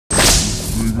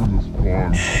big in this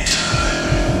pond. It's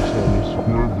on the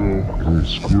square bill. On the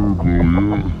square bill,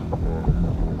 yeah.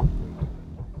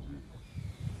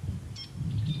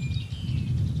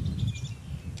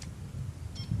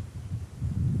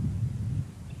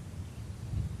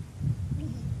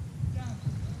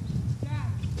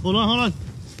 Hold on, hold on.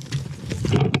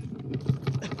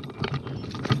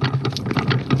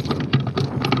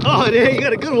 Oh, dang, you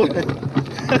got a good one.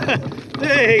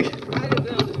 Dang.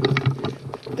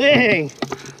 Dang.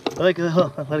 Let it go,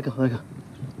 let it go, let it go.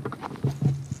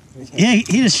 Yeah,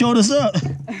 he just showed us up.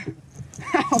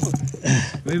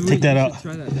 Maybe take that out.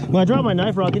 Try that When I drop my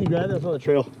knife rod, can you grab that? It's on the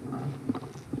trail.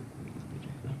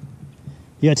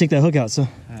 You gotta take that hook out, so.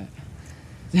 Alright.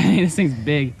 Dang, this thing's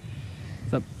big.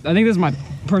 So, I think this is my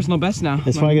personal best now.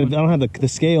 It's probably gonna, I don't have the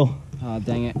scale. Oh,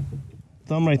 dang it.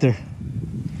 Thumb right there.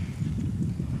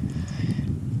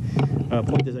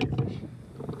 Point this at your fish.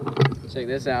 Check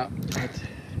this out.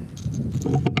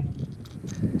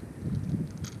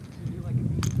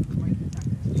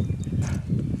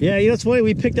 Yeah, you know what's funny?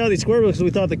 We picked out these square bills because we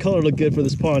thought the color looked good for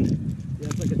this pond. Yeah,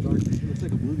 it's like a dark, it looks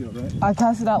like a bluegill, right? I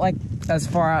cast it out like as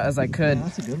far out as I could. Yeah,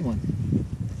 that's a good one.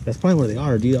 That's probably where they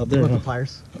are, dude, out there. With Huh? the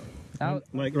pliers.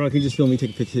 Mike, Ron, can you just film me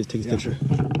take a picture? Take a picture.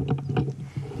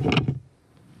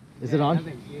 Is it on? I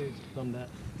think huge. Thumb that.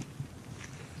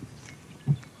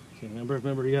 Okay,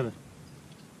 remember, you gotta.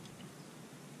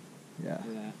 Yeah.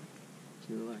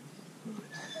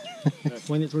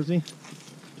 Point it towards me.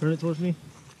 Turn it towards me.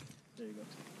 There you go.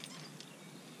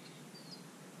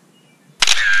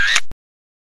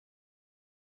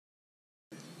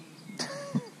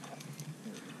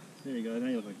 There you go. Now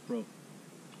you look like a pro.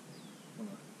 Hold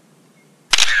on.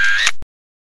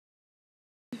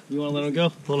 You want to let him go?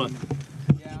 Hold on.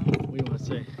 Yeah. What do you want to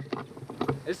say?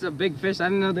 This is a big fish. I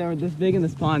didn't know they were this big in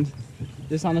this pond.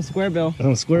 Just on a square bill.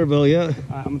 On a square bill, yeah. Alright,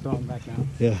 I'm gonna throw him back now.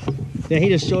 Yeah. Yeah, he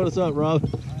just showed us up, Rob. I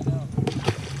know.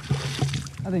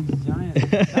 That thing's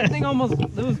giant. That thing almost,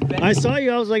 it was big. I saw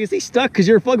you, I was like, is he stuck? Because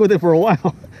you were fucking with it for a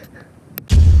while.